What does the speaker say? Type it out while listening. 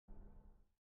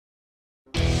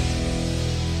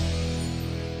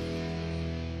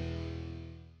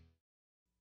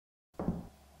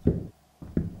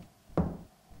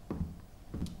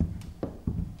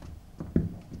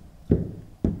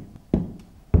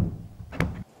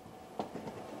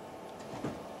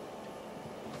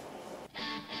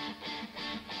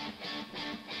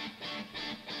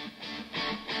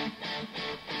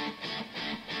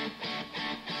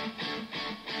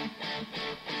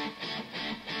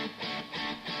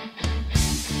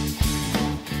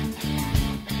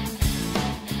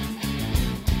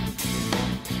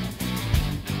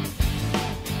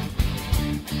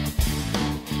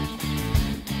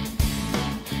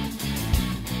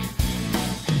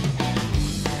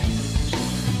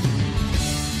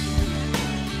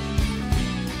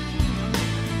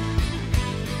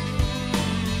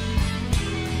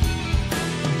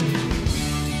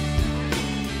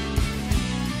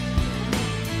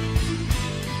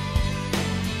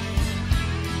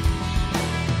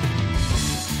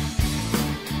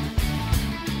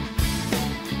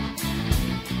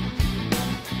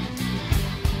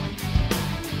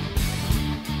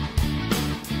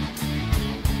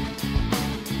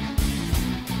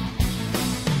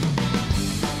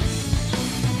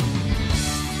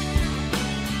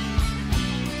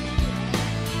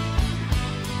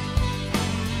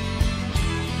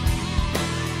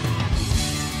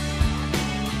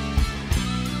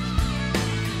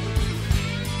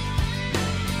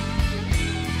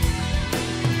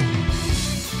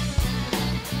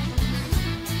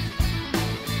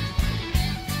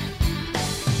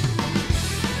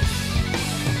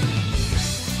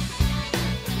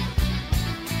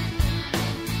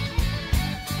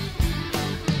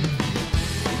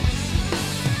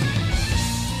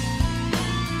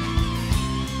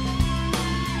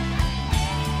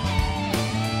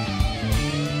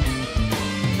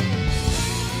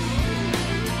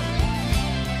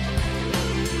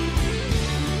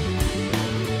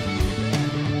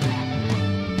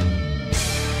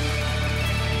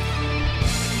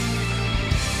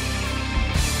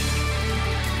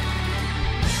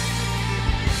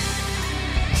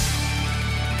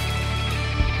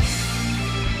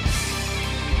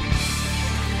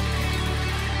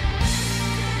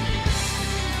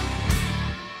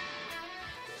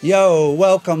Yo,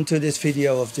 welcome to this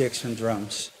video of Dixon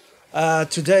drums.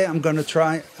 Today I'm gonna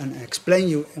try and explain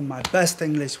you in my best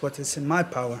English what is in my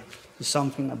power to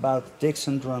something about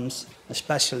Dixon drums,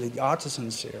 especially the Artisan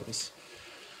series.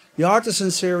 The Artisan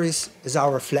series is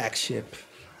our flagship,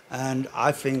 and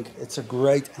I think it's a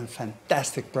great and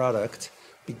fantastic product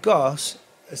because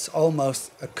it's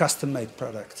almost a custom-made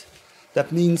product.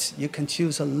 That means you can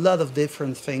choose a lot of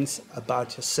different things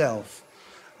about yourself,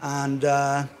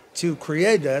 and to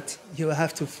create that, you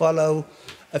have to follow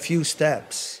a few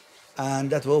steps, and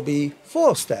that will be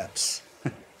 4 steps.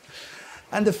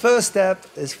 And the first step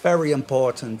is very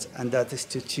important, and that is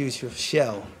to choose your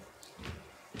shell.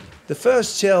 The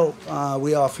first shell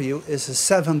we offer you is a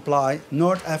 7-ply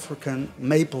North African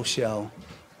maple shell.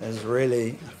 There's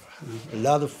really a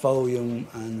lot of volume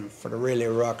and for the really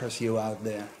rockers you out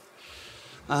there.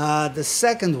 The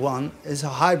second one is a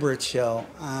hybrid shell,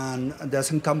 and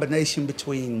there's a combination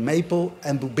between maple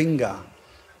and bubinga.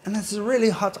 And it's a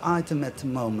really hot item at the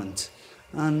moment,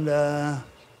 and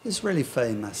it's really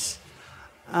famous.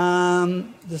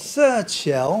 The third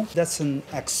shell, that's an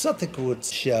exotic wood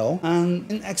shell, and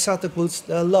in exotic woods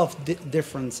there are a lot of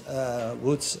different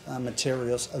woods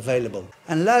materials available.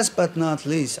 And last but not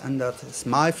least, and that is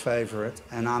my favorite,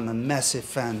 and I'm a massive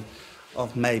fan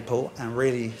of maple and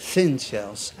really thin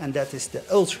shells, and that is the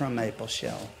ultra maple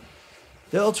shell.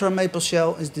 The ultra maple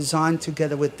shell is designed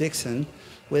together with Dixon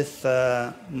with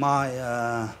one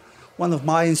of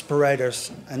my inspirators,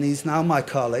 and he's now my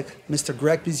colleague, Mr.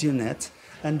 Greg Bizunet,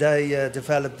 and they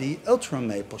developed the ultra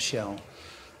maple shell.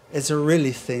 It's a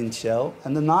really thin shell,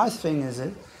 and the nice thing is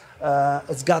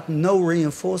it's got no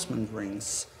reinforcement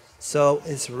rings, so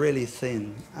it's really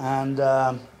thin, and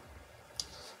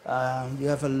you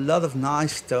have a lot of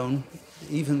nice tone,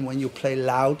 even when you play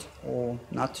loud or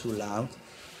not too loud.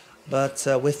 But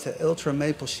with the ultra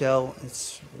maple shell,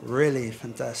 it's really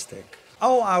fantastic.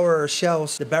 All our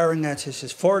shells, the bearing edges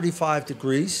is 45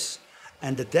 degrees,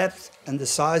 and the depth and the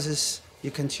sizes,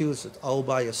 you can choose it all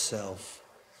by yourself.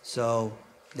 So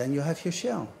then you have your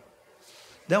shell.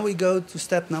 Then we go to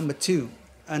step number 2,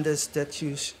 and is that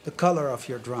you choose the color of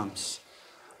your drums.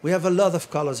 We have a lot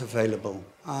of colors available.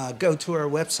 Go to our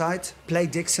website,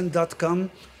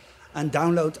 playdixon.com, and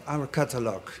download our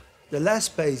catalog. The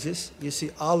last pages, you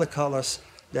see all the colors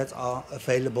that are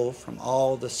available from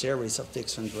all the series of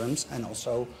Dixon drums, and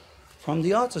also from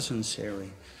the Artisan series.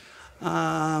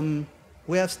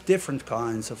 We have different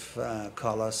kinds of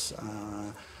colors.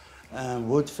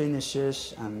 wood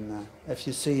finishes, and if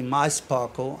you see my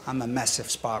sparkle, I'm a massive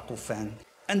sparkle fan.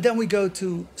 And then we go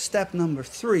to step number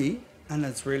 3, and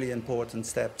it's really important.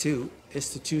 Step 2 is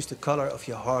to choose the color of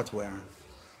your hardware.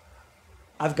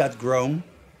 I've got chrome,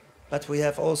 but we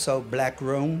have also black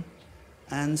chrome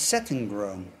and satin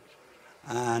chrome.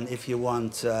 And if you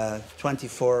want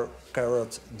 24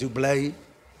 karat doublé,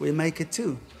 we make it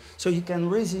too. So you can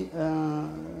really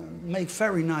make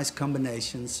very nice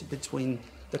combinations between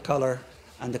the color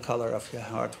and the color of your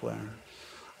hardware.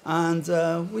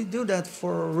 And we do that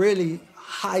for really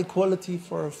high quality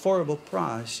for an affordable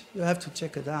price. You have to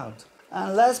check it out.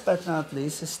 And last but not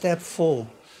least is step 4.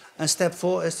 And step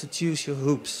 4 is to choose your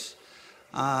hoops.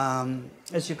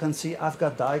 As you can see, I've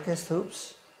got die-cast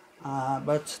hoops,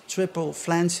 but triple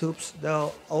flange hoops, they're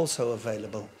also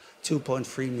available,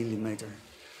 2.3 millimeter.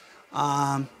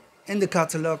 In the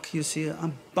catalog, you see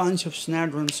a bunch of snare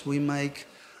drums we make.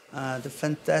 The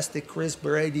fantastic Chris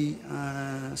Brady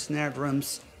snare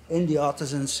drums in the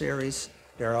Artisan series,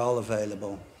 they're all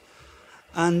available.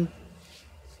 And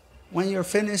when you're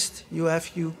finished, you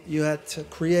had to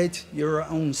create your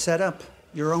own setup,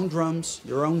 your own drums,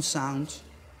 your own sound,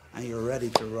 and you're ready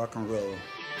to rock and roll.